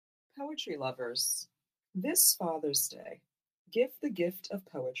Poetry lovers, this Father's Day, give the gift of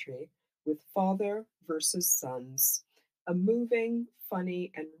poetry with Father versus Sons, a moving,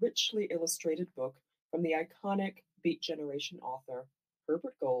 funny, and richly illustrated book from the iconic Beat Generation author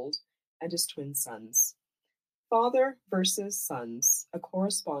Herbert Gold and his twin sons. Father versus Sons, a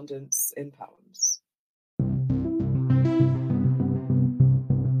correspondence in poems.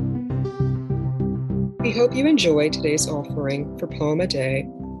 We hope you enjoyed today's offering for Poem a Day,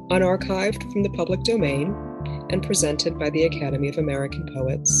 unarchived from the public domain and presented by the Academy of American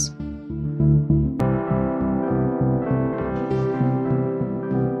Poets.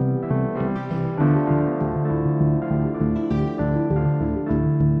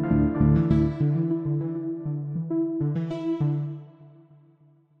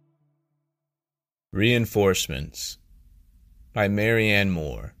 Reinforcements by Marianne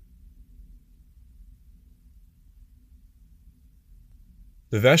Moore.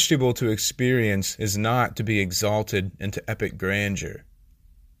 The vestibule to experience is not to be exalted into epic grandeur.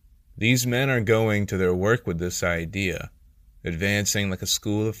 These men are going to their work with this idea, advancing like a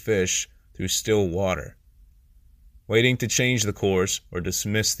school of fish through still water, waiting to change the course or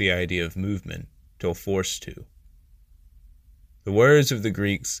dismiss the idea of movement till forced to. The words of the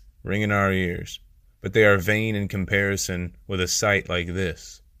Greeks ring in our ears, but they are vain in comparison with a sight like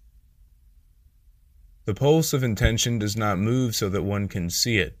this. The pulse of intention does not move so that one can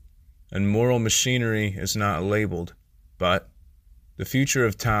see it, and moral machinery is not labeled, but the future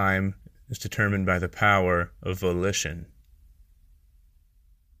of time is determined by the power of volition.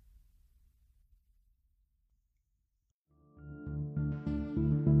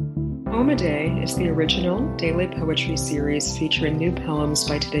 Poem a Day is the original daily poetry series featuring new poems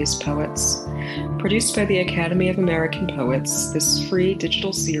by today's poets. Produced by the Academy of American Poets, this free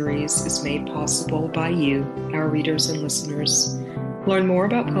digital series is made possible by you, our readers and listeners. Learn more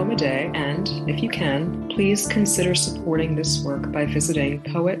about Poem a Day and, if you can, please consider supporting this work by visiting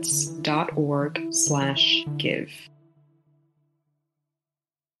poets.org/give.